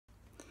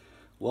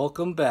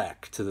Welcome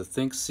back to the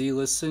Think, See,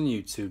 Listen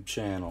YouTube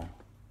channel,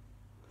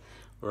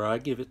 where I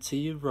give it to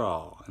you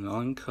raw and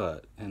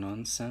uncut and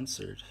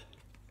uncensored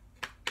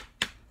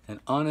and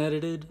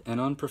unedited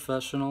and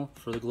unprofessional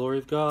for the glory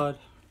of God.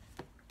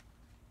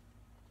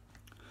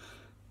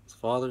 It's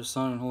Father,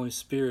 Son, and Holy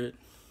Spirit,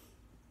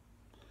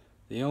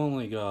 the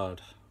only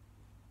God.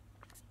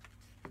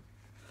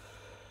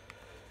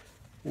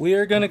 We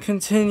are going to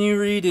continue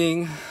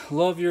reading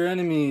Love Your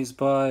Enemies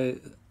by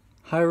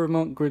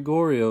Heiromonk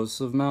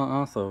Gregorios of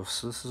Mount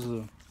Athos. This is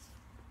a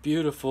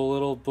beautiful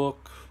little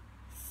book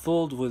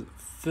filled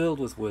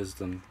with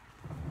wisdom.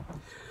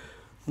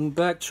 We'll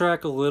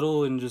backtrack a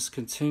little and just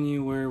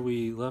continue where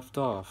we left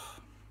off.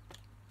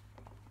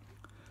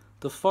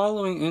 The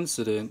following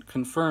incident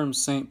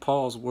confirms St.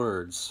 Paul's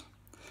words.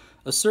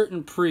 A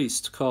certain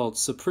priest called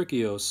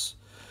Gregorios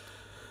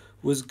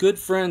was good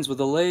friends with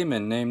a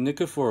layman named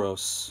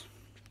Nicephorus.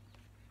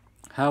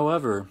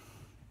 However,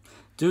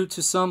 due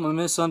to some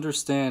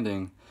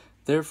misunderstanding,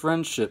 their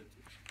friendship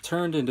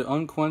turned into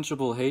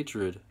unquenchable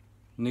hatred.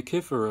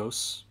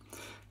 Nicephorus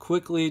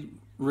quickly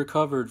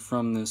recovered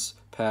from this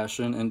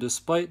passion, and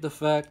despite the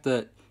fact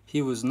that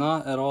he was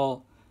not at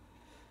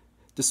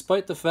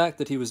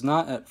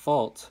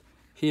fault,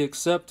 he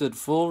accepted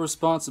full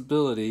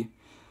responsibility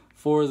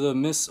for the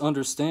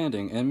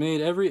misunderstanding and made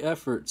every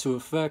effort to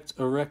effect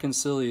a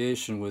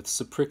reconciliation with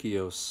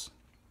Gregorios.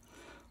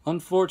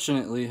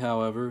 Unfortunately,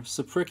 however,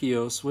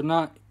 Gregorios would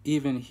not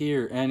even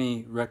hear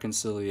any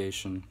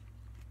reconciliation.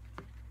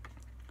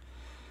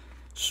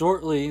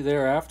 Shortly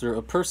thereafter,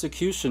 a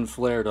persecution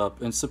flared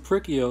up, and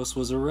Gregorios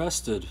was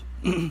arrested.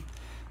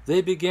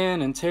 They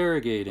began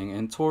interrogating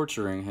and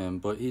torturing him,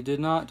 but he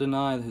did not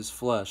deny his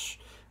flesh,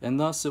 and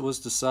thus it was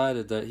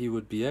decided that he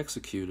would be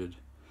executed.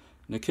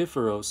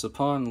 Nicephorus,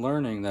 upon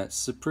learning that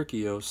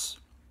Gregorios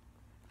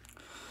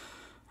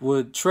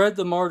would tread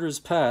the martyr's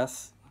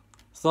path,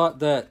 thought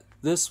that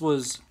this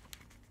was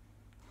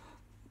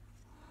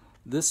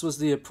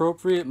the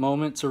appropriate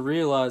moment to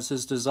realize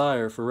his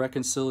desire for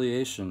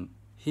reconciliation.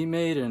 He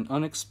made an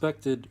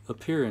unexpected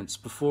appearance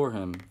before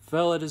him,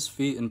 fell at his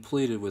feet, and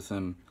pleaded with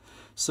him.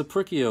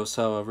 Gregorios,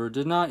 however,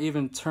 did not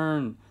even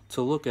turn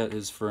to look at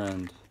his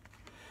friend,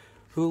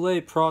 who lay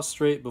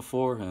prostrate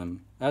before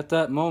him. At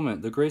that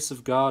moment, the grace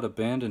of God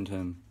abandoned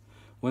him.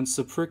 When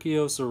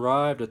Gregorios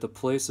arrived at the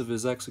place of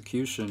his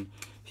execution,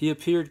 he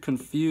appeared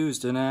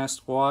confused and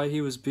asked why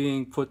he was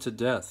being put to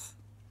death.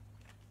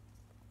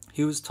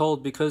 He was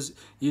told, "Because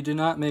you do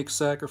not make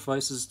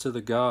sacrifices to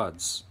the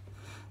gods."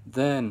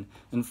 Then,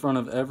 in front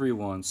of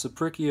everyone,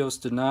 Gregorios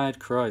denied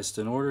Christ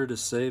in order to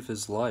save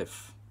his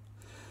life.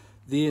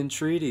 The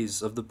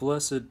entreaties of the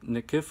blessed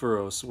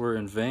Nicephorus were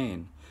in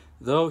vain.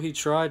 Though he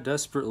tried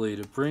desperately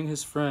to bring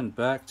his friend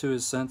back to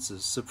his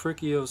senses,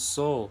 Gregorios'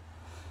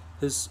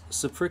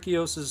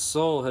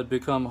 soul had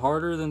become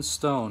harder than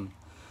stone.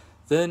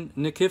 Then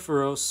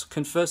Nicephorus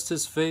confessed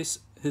his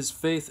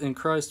faith in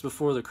Christ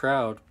before the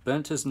crowd,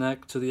 bent his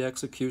neck to the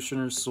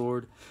executioner's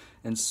sword,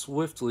 and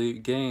swiftly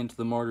gained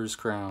the martyr's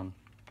crown.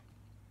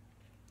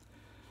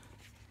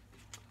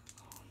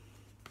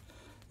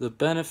 The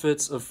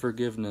benefits of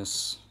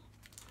forgiveness.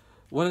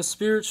 When a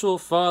spiritual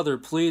father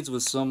pleads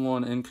with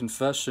someone in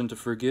confession to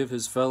forgive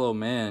his fellow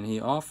man,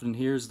 he often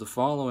hears the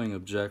following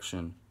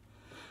objection: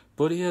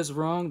 "But he has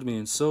wronged me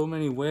in so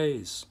many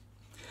ways."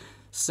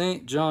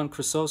 St. John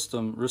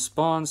Chrysostom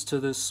responds to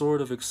this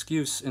sort of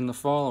excuse in the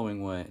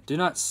following way: "Do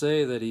not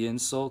say that he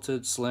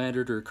insulted,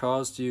 slandered, or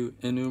caused you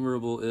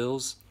innumerable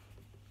ills.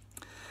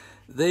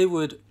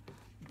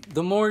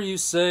 The more you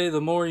say,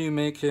 the more you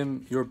make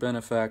him your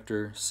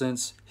benefactor,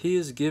 since he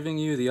is giving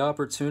you the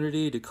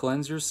opportunity to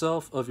cleanse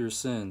yourself of your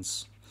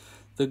sins.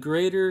 The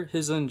greater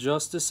his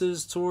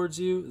injustices towards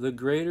you, the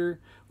greater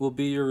will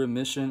be your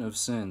remission of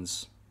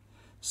sins."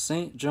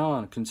 St.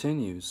 John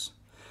continues,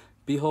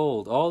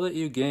 "Behold, all that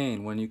you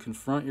gain when you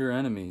confront your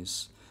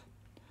enemies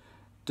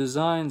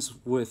designs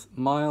with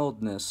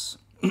mildness.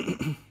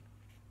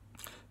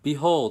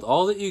 Behold,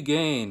 all that you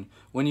gain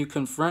when you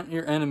confront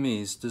your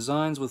enemies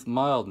designs with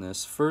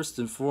mildness. First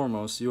and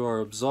foremost, you are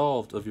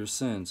absolved of your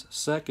sins.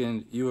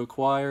 Second, you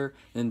acquire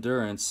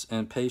endurance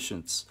and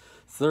patience.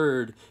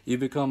 Third, you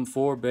become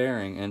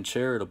forbearing and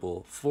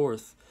charitable.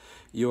 Fourth,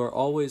 you are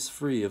always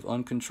free of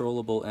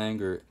uncontrollable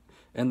anger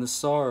and the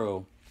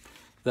sorrow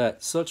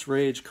that such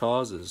rage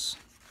causes.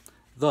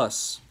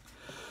 Thus,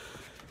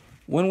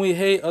 when we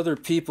hate other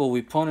people,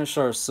 we punish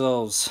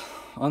ourselves.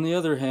 On the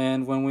other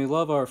hand, when we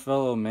love our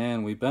fellow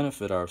man, we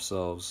benefit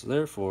ourselves.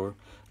 Therefore,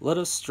 let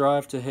us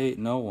strive to hate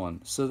no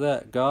one, so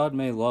that God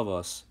may love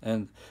us,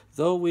 and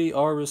though we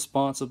are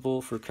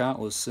responsible for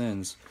countless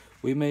sins,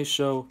 we may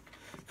show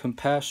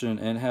compassion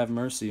and have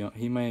mercy.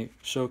 He may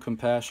show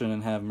compassion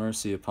and have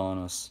mercy upon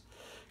us.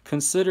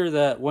 Consider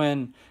that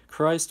when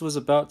Christ was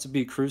about to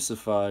be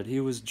crucified,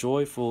 he was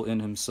joyful in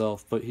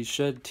himself, but he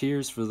shed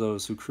tears for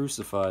those who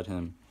crucified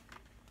him.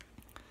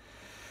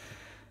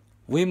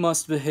 We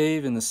must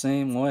behave in the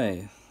same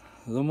way.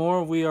 The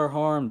more we are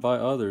harmed by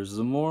others,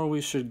 the more we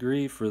should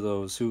grieve for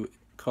those who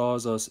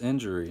cause us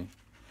injury.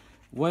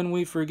 When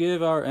we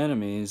forgive our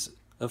enemies,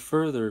 a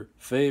further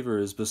favor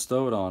is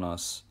bestowed on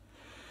us.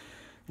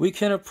 We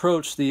can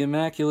approach the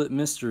immaculate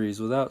mysteries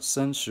without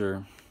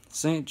censure.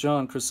 St.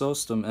 John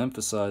Chrysostom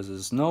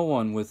emphasizes, no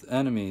one with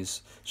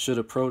enemies should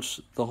approach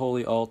the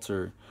holy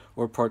altar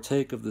or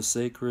partake of the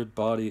sacred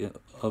body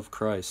of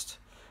Christ.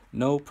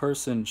 No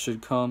person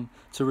should come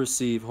to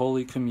receive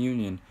Holy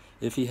Communion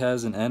if he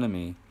has an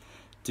enemy.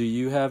 Do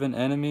you have an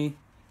enemy?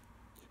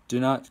 Do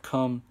not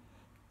come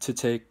to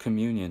take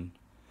communion.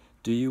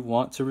 Do you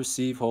want to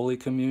receive Holy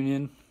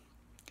Communion?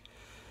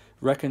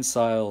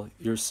 Reconcile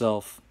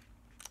yourself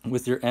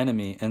with your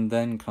enemy and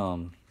then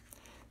come.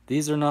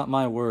 These are not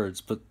my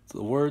words, but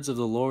the words of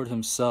the Lord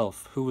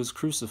himself, who was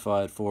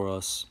crucified for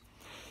us.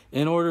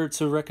 In order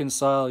to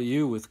reconcile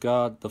you with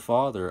God the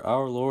Father,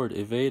 our Lord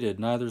evaded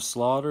neither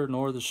slaughter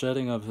nor the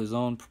shedding of his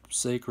own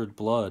sacred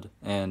blood,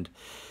 and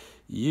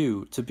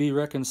you, to be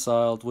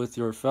reconciled with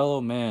your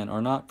fellow man,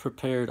 are not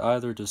prepared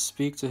either to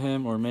speak to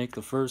him or make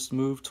the first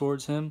move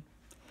towards him?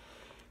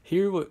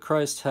 Hear what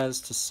Christ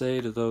has to say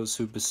to those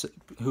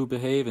who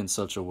behave in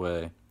such a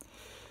way.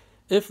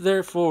 If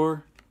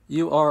therefore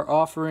you are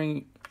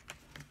offering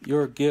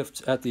your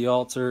gift at the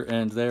altar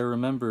and there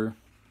remember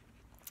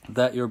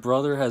that your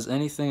brother has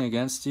anything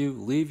against you,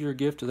 leave your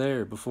gift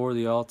there before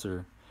the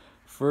altar.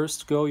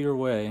 First go your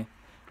way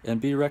and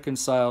be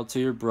reconciled to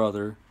your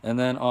brother, and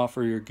then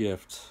offer your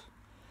gift.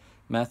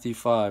 Matthew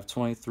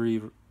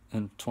 5:23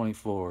 and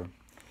 24.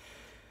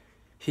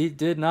 He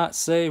did not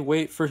say,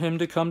 wait for him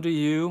to come to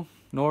you,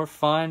 nor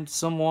find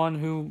someone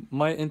who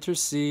might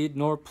intercede,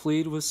 nor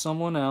plead with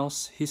someone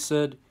else. He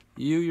said,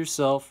 you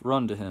yourself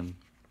run to him.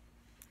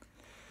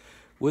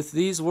 With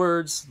these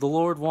words, the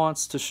Lord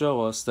wants to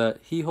show us that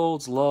he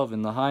holds love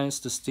in the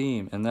highest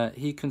esteem, and that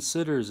he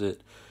considers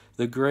it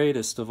the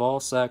greatest of all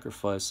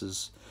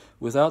sacrifices.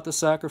 Without the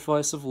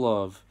sacrifice of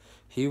love,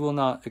 he will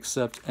not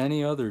accept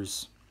any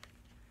others.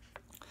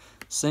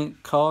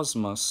 St.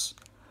 Cosmas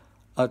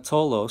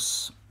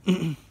Attolos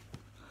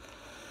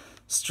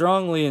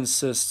strongly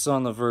insists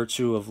on the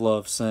virtue of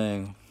love,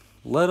 saying,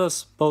 Let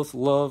us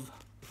love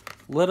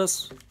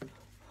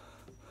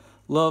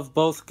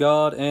both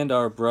God and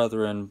our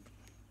brethren.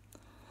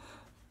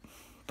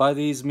 By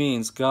these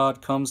means,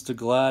 God comes to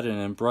gladden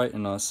and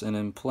brighten us and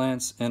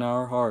implants in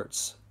our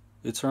hearts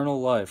eternal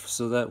life,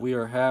 so that we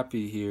are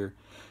happy here,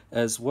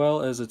 as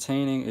well as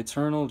attaining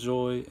eternal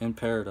joy in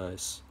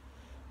paradise.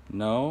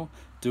 No,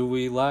 do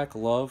we lack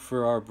love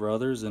for our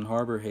brothers and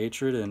harbor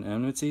hatred and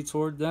enmity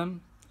toward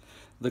them?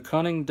 The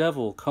cunning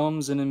devil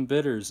comes and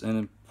embitters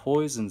and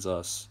poisons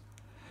us,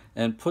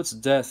 and puts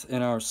death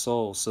in our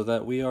soul, so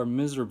that we are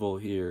miserable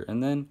here,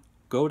 and then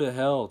go to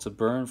hell to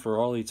burn for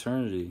all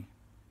eternity.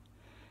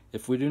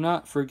 If we do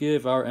not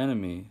forgive our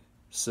enemy,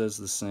 says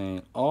the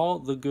saint, all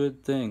the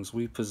good things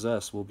we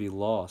possess will be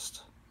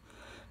lost.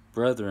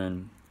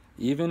 Brethren,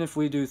 even if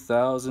we do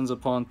thousands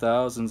upon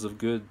thousands of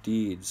good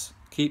deeds,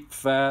 keep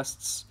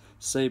fasts,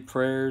 say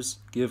prayers,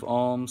 give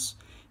alms,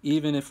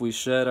 even if we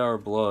shed our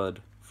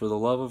blood for the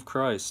love of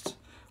Christ,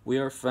 we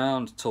are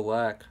found to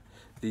lack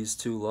these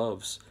two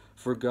loves,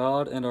 for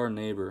God and our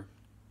neighbor,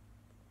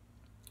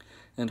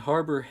 and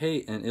harbor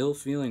hate and ill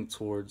feeling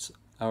towards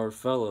our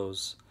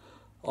fellows.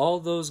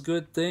 All those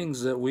good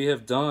things that we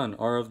have done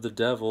are of the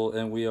devil,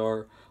 and we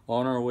are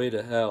on our way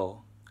to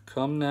hell.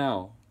 Come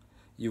now,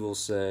 you will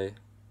say.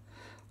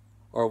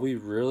 Are we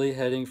really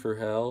heading for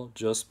hell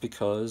just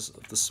because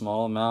of the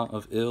small amount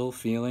of ill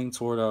feeling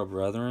toward our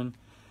brethren,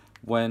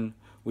 when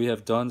we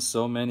have done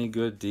so many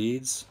good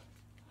deeds?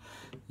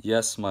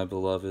 Yes, my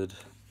beloved,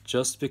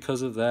 just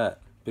because of that,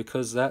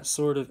 because that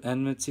sort of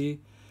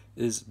enmity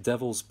is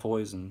devil's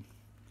poison.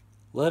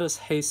 Let us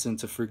hasten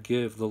to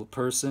forgive the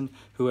person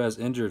who has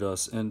injured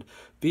us, and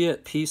be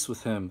at peace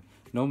with him,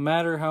 no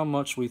matter how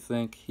much we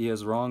think he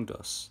has wronged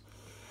us.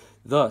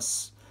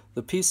 Thus,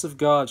 the peace of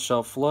God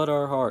shall flood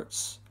our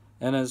hearts,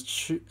 and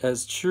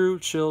as true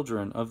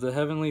children of the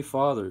Heavenly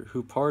Father,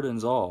 who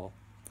pardons all,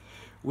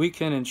 we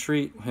can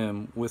entreat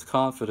him with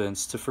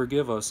confidence to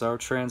forgive us our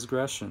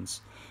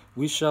transgressions.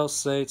 We shall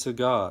say to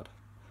God,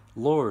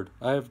 Lord,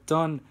 I have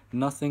done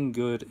nothing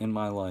good in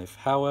my life.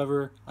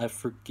 However, I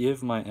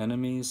forgive my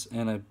enemies,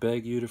 and I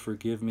beg you to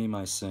forgive me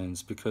my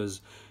sins, because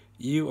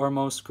you are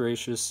most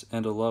gracious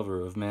and a lover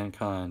of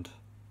mankind.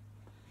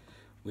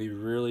 We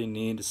really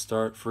need to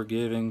start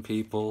forgiving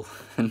people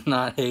and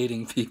not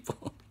hating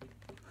people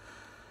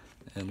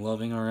and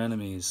loving our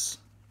enemies.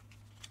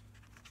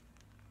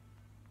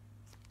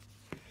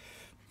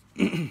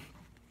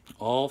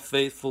 All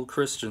faithful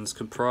Christians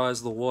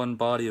comprise the one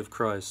body of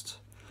Christ.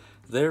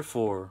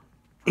 Therefore,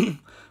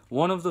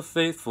 one of the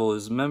faithful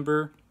is a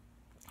member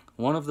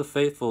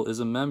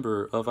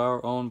of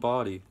our own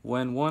body.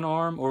 When one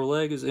arm or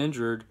leg is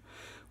injured,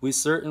 we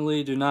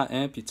certainly do not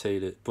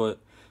amputate it, but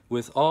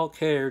with all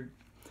care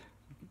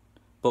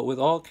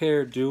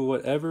do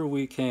whatever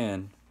we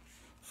can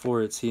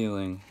for its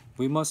healing.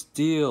 We must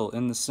deal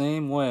in the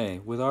same way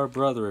with our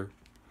brother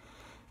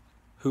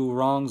who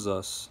wrongs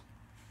us,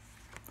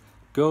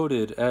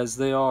 goaded as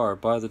they are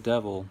by the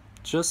devil,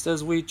 just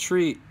as we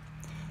treat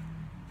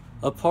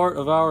a part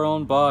of our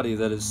own body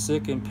that is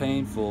sick and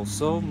painful,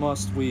 so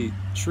must we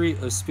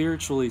treat a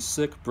spiritually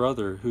sick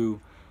brother who,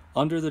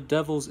 under the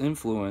devil's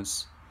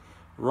influence,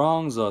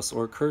 wrongs us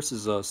or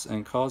curses us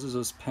and causes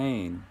us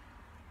pain.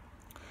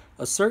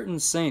 A certain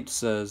saint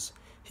says,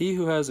 He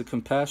who has a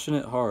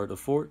compassionate heart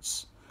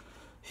affords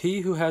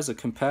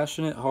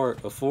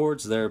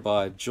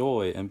thereby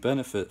joy and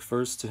benefit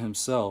first to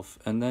himself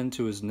and then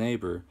to his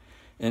neighbor.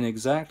 In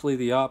exactly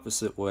the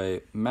opposite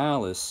way,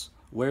 malice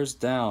wears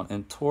down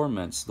and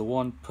torments the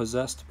one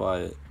possessed by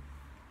it.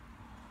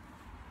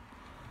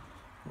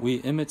 We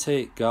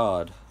imitate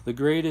God. The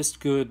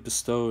greatest good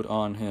bestowed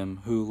on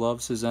him who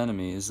loves his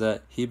enemy is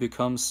that he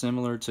becomes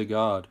similar to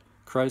God.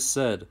 Christ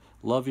said,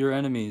 Love your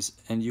enemies,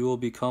 and you will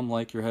become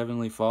like your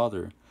heavenly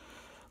Father.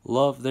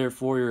 Love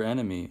therefore your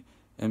enemy,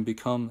 and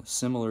become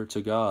similar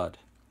to God,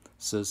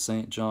 says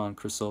St. John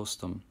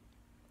Chrysostom.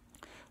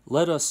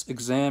 Let us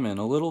examine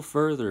a little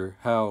further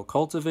how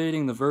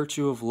cultivating the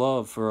virtue of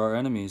love for our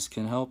enemies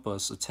can help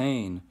us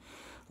attain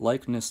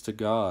likeness to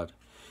God.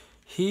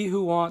 He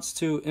who wants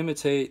to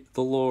imitate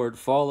the Lord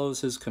follows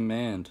his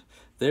command.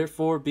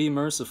 Therefore be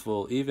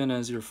merciful, even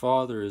as your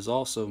Father is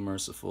also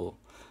merciful.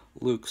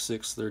 Luke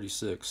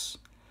 6:36.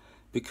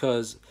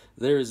 Because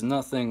there is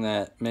nothing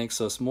that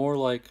makes us more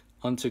like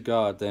unto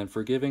God than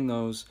forgiving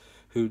those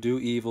who do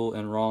evil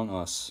and wrong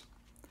us.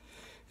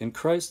 In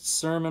Christ's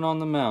Sermon on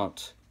the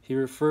Mount, he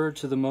referred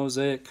to the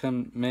Mosaic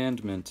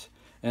commandment,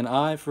 an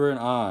eye for an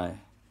eye,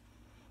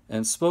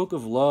 and spoke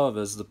of love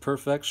as the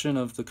perfection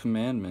of the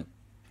commandment.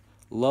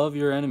 Love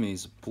your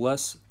enemies,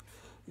 bless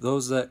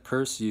those that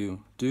curse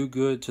you, do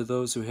good to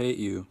those who hate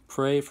you,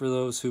 pray for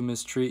those who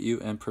mistreat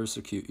you and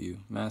persecute you.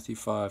 Matthew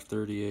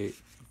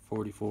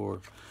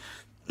 5:38-44.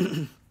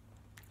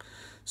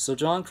 So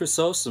John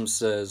Chrysostom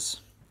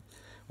says,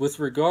 with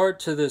regard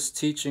to this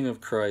teaching of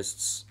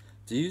Christ's,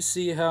 do you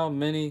see how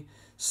many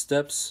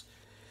steps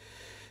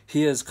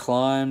he has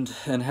climbed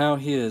and how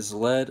he has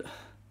led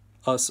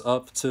us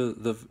up to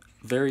the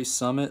very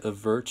summit of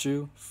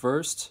virtue?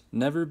 First,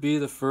 never be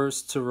the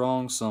first to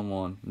wrong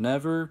someone.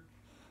 Never.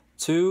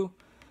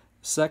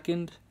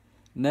 Second,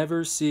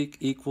 never seek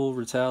equal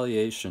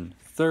retaliation.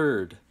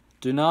 Third,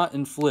 do not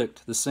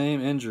inflict the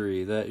same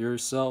injury that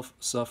yourself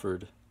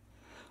suffered,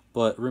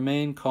 but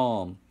remain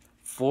calm.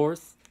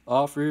 Fourth,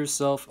 offer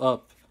yourself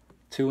up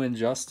to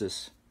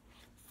injustice.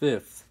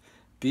 Fifth,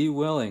 be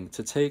willing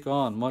to take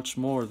on much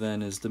more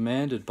than is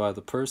demanded by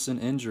the person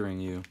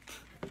injuring you.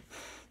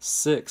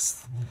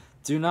 Sixth,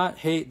 do not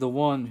hate the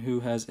one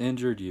who has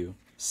injured you.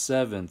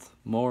 Seventh,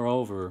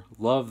 moreover,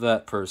 love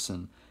that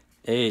person.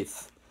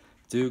 Eighth,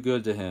 do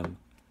good to him.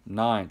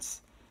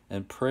 Ninth,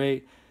 and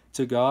pray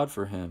to God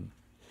for him.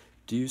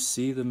 Do you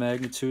see the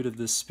magnitude of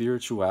this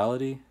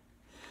spirituality?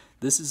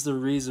 This is the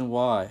reason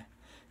why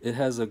it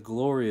has a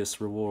glorious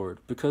reward,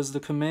 because the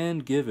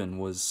command given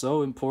was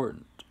so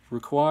important,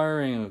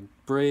 requiring a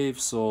brave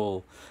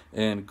soul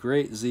and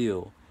great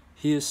zeal.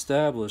 He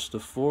established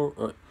a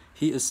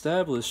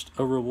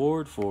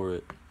reward for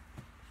it,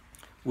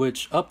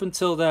 which up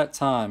until that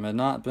time had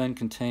not been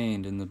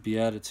contained in the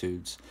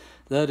Beatitudes.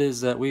 That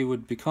is, that we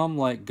would become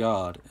like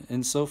God,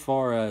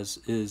 insofar as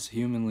is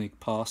humanly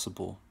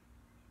possible.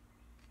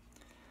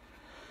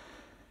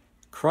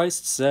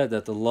 Christ said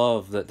that the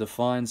love that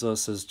defines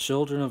us as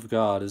children of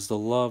God is the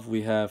love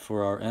we have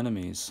for our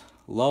enemies.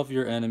 Love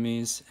your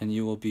enemies, and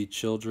you will be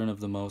children of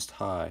the Most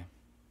High.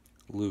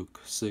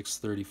 Luke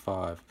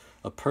 6:35.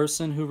 A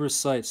person who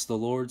recites the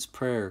Lord's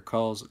Prayer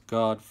calls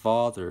God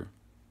Father,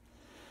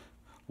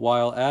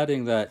 while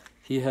adding that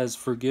he has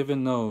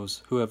forgiven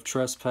those who have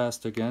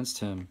trespassed against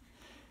him.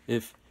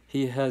 If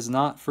he has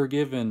not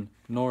forgiven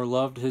nor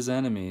loved his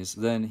enemies,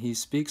 then he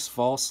speaks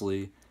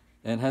falsely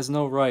and has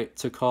no right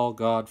to call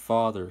God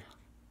Father.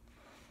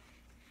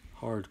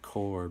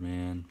 Hardcore,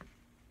 man.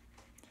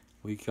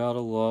 We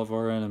gotta love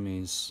our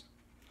enemies.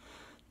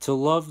 To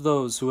love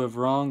those who have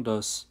wronged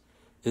us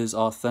is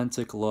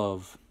authentic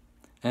love,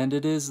 and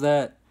it is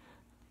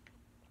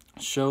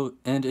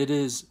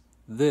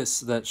this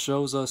that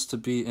shows us to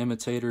be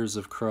imitators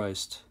of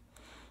Christ.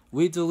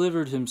 Who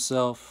delivered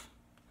himself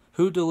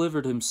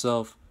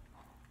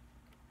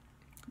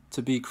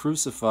to be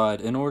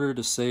crucified in order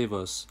to save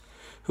us,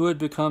 who had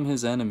become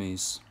his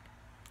enemies.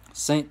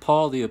 St.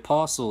 Paul the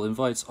Apostle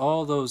invites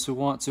all those who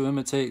want to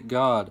imitate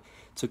God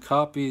to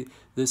copy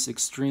this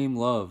extreme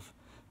love.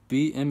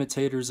 Be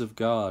imitators of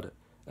God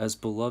as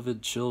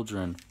beloved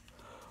children.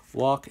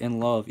 Walk in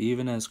love,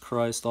 even as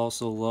Christ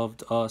also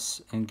loved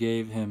us and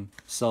gave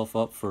himself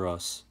up for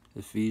us.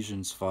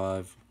 Ephesians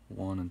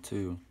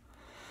 5:1-2.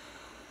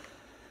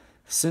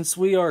 Since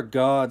we are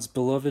God's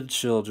beloved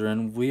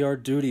children, we are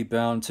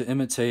duty-bound to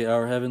imitate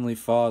our Heavenly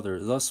Father.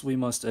 Thus we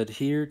must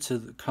adhere to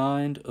the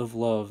kind of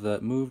love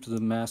that moved the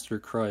Master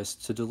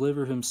Christ to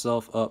deliver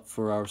himself up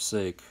for our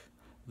sake.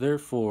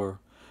 Therefore,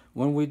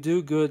 when we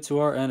do good to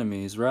our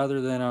enemies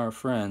rather than our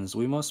friends,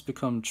 we must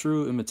become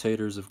true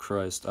imitators of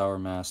Christ, our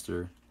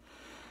Master,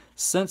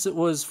 since it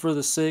was for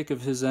the sake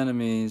of his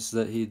enemies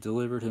that he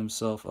delivered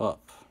himself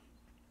up.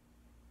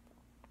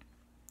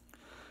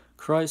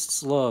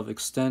 Christ's love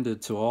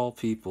extended to all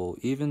people,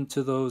 even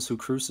to those who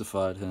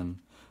crucified him.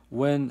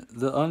 When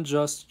the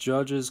unjust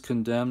judges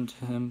condemned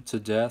him to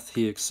death,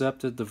 he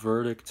accepted the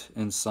verdict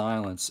in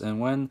silence. And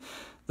when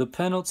the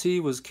penalty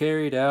was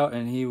carried out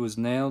and he was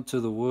nailed to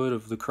the wood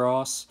of the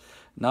cross,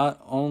 not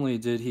only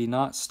did he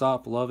not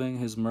stop loving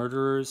his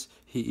murderers,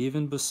 he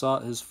even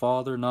besought his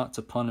Father not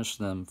to punish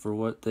them for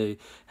what they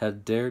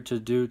had dared to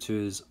do to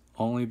his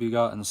only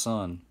begotten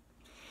Son.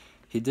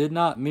 He did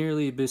not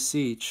merely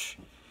beseech,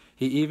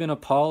 he even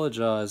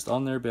apologized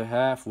on their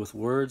behalf with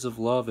words of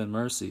love and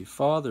mercy.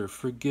 Father,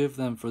 forgive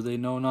them, for they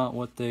know not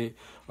what they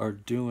are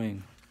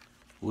doing.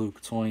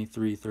 Luke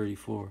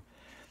 23:34.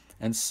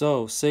 And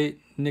so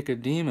says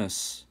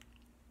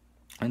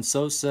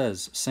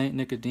Saint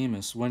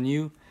Nicodemus, when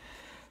you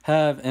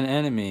have an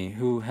enemy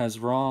who has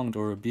wronged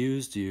or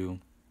abused you,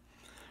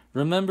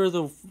 remember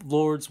the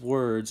Lord's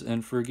words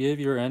and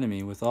forgive your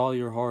enemy with all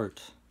your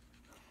heart.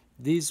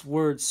 These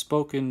words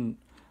spoken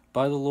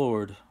by the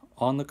Lord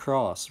on the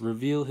cross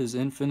reveal his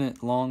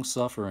infinite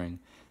long-suffering.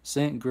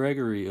 Saint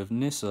Gregory of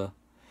Nyssa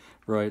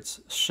writes,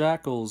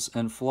 shackles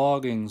and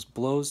floggings,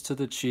 blows to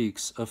the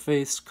cheeks, a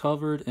face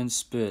covered in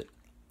spit,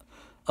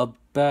 a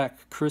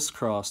back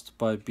crisscrossed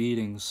by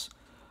beatings,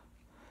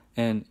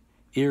 an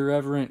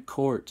irreverent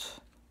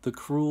court, the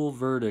cruel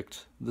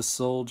verdict, the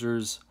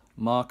soldiers'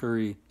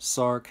 mockery,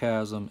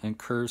 sarcasm, and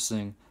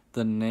cursing,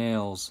 the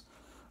nails,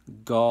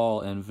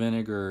 gall and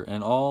vinegar,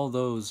 and all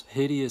those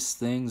hideous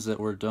things that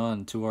were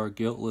done to our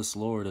guiltless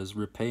Lord as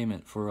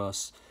repayment for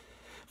us,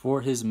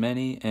 for his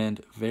many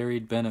and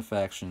varied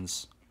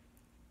benefactions.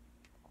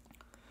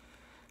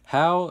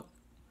 How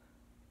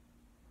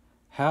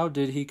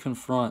did he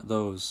confront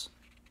those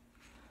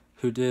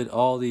who did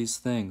all these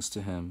things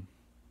to him?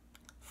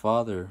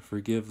 Father,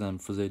 forgive them,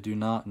 for they do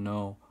not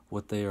know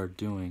what they are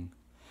doing.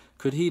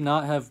 Could he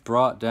not have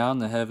brought down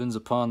the heavens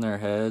upon their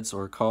heads,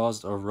 or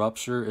caused a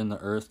rupture in the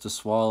earth to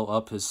swallow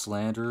up his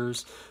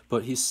slanderers?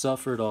 But he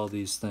suffered all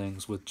these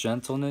things with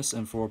gentleness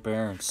and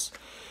forbearance,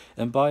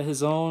 and by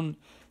his own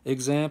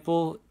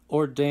example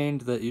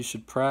ordained that you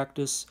should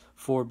practice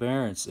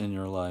forbearance in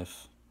your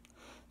life.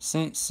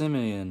 Saint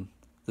Simeon,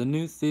 the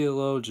new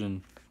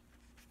theologian,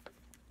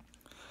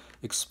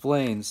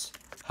 explains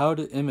how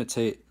to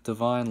imitate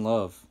divine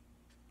love.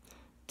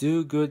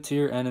 Do good to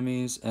your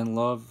enemies and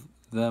love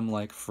them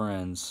like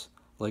friends,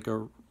 like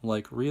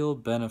real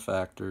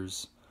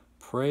benefactors.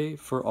 Pray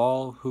for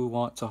all who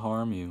want to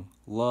harm you.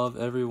 Love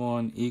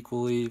everyone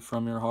equally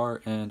from your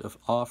heart, and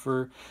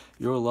offer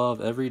your love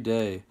every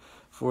day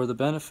for the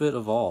benefit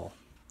of all.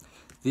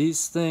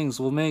 These things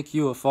will make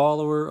you a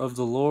follower of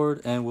the Lord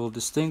and will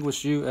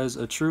distinguish you as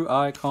a true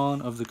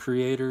icon of the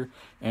Creator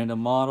and a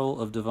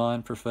model of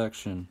divine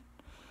perfection.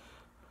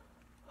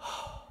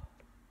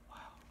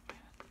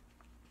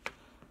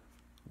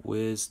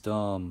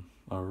 Wisdom,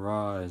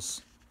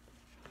 arise.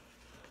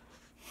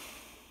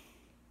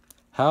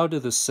 How do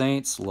the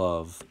saints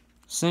love?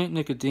 Saint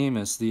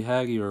Nicodemus the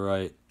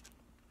Hagiorite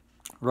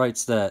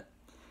writes that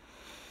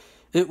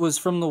it was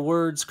from the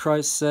words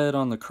Christ said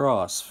on the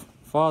cross,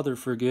 Father,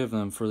 forgive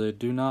them, for they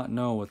do not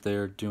know what they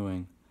are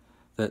doing,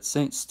 that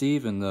Saint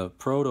Stephen the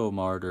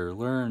proto-martyr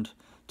learned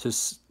to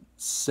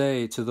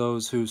say to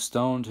those who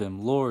stoned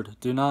him, Lord,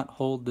 do not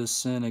hold this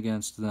sin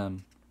against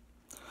them.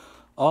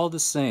 All the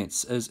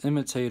saints, as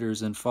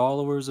imitators and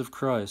followers of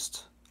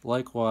Christ,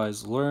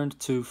 likewise learned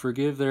to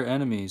forgive their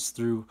enemies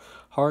through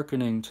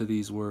hearkening to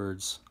these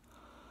words.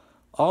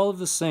 All of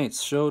the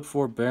saints showed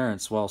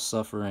forbearance while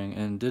suffering,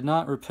 and did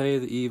not repay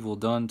the evil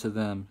done to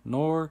them,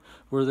 nor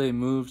were they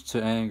moved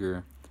to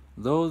anger.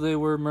 Though they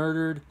were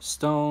murdered,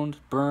 stoned,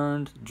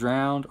 burned,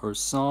 drowned, or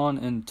sawn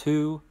in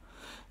two,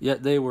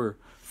 yet they were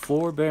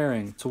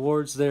forbearing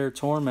towards their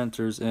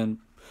tormentors and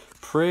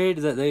prayed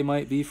that they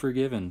might be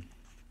forgiven.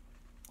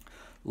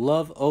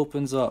 Love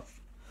opens up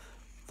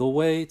the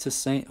way to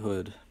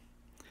sainthood.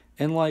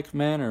 In like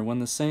manner, when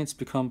the saints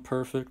become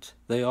perfect,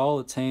 they all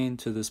attain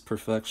to this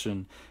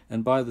perfection,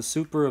 and by the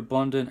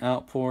superabundant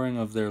outpouring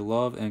of their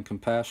love and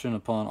compassion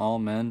upon all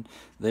men,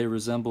 they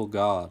resemble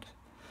God.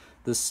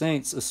 The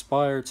saints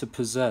aspire to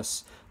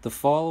possess the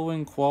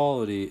following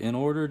quality in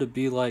order to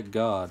be like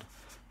God: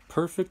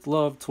 perfect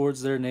love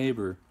towards their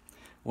neighbor.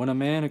 When a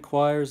man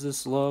acquires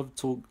this love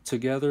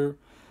together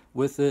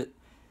with it,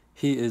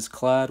 he is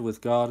clad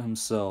with God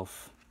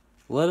himself.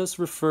 Let us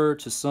refer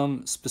to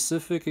some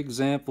specific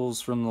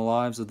examples from the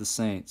lives of the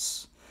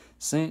saints.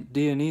 Saint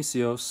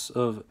Dionysios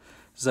of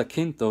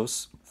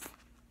Zakynthos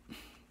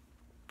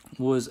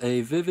was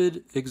a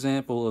vivid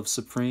example of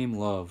supreme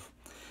love.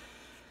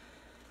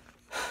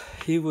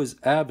 He was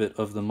abbot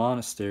of the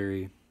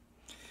monastery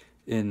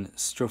in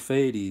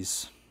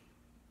Strophades.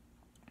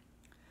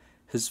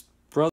 His